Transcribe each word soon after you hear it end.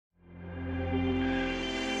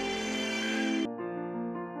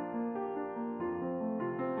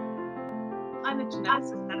I'm a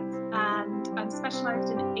geneticist and I'm specialised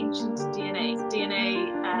in ancient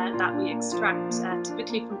DNA that we extract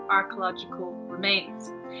typically from archaeological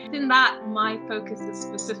remains. In that, my focus is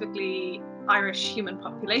specifically Irish human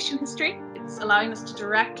population history. It's allowing us to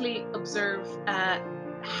directly observe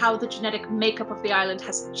how the genetic makeup of the island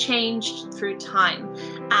has changed through time,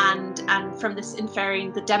 and from this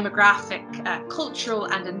inferring the demographic, cultural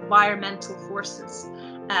and environmental forces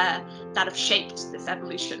that have shaped this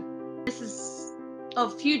evolution. This is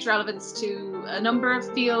of huge relevance to a number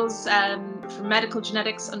of fields, from medical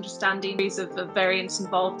genetics, understanding of variants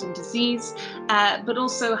involved in disease, but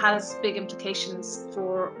also has big implications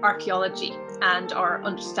for archaeology and our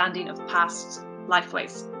understanding of past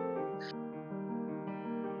lifeways.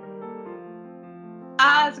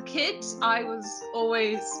 As a kid, I was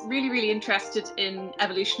always really interested in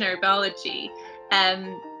evolutionary biology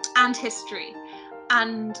and history.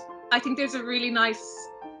 And I think there's a really nice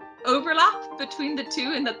overlap between the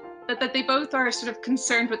two in that they both are sort of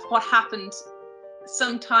concerned with what happened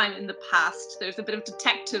sometime in the past. There's a bit of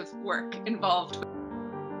detective work involved.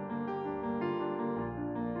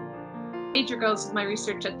 Major goals of my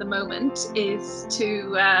research at the moment is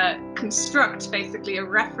to construct basically a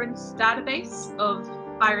reference database of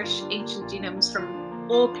Irish ancient genomes from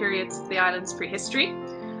all periods of the island's prehistory,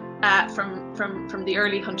 from the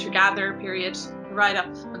early hunter-gatherer period right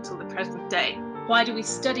up until the present day. Why do we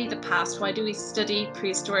study the past? Why do we study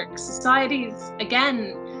prehistoric societies?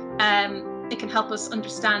 Again, it can help us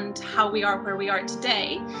understand how we are where we are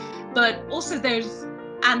today, but also there's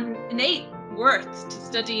an innate worth to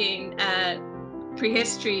studying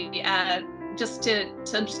prehistory, just to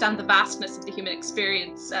understand the vastness of the human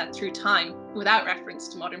experience through time, without reference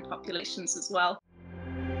to modern populations as well.